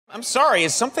I'm sorry,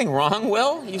 is something wrong,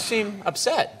 Will? You seem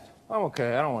upset. I'm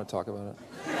okay. I don't want to talk about it.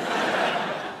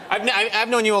 I've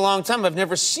known you a long time. I've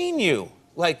never seen you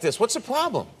like this. What's the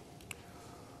problem?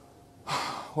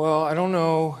 Well, I don't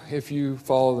know if you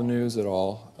follow the news at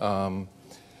all,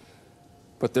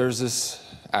 but there's this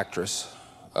actress,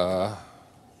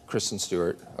 Kristen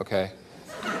Stewart, okay?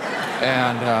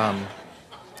 And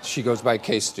she goes by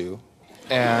K-Stew.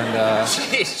 And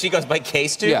she goes by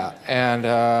K-Stew? Yeah,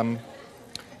 and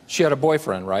she had a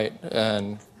boyfriend, right?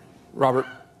 And Robert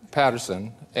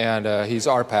Pattinson, and he's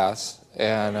our pass.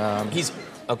 And he's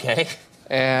okay.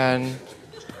 And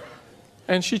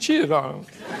she cheated on him.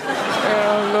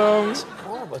 And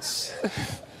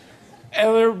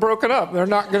and they're broken up. They're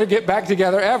not going to get back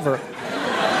together ever.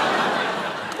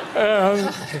 And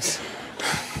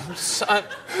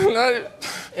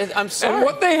I'm sorry. And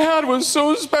what they had was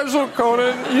so special,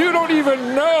 Conan. You don't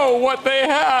even know what they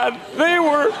had. They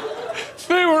were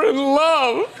in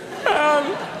love.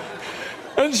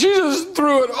 And she just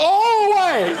threw it all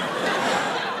away.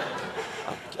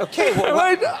 Okay, well...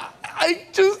 And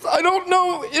I don't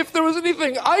know if there was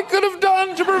anything I could have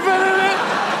done to prevent it.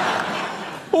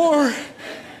 Or...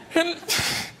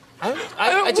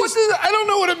 I don't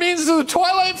know what it means to the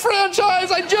Twilight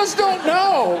franchise. I just don't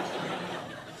know.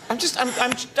 I'm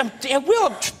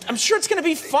sure it's gonna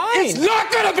be fine. It's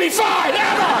not gonna be fine,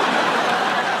 ever!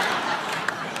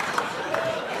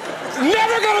 It's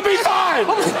never gonna be fine!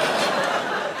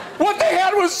 What they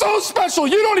had was so special,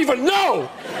 you don't even know!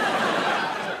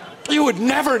 You would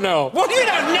never know. What do you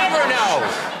mean never know?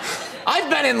 I've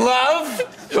been in love.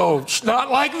 Oh, not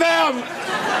like them.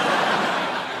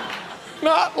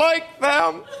 Not like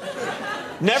them.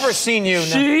 Never seen you.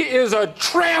 She is a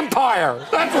trampire.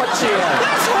 That's what she is.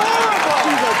 That's horrible.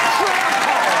 She's a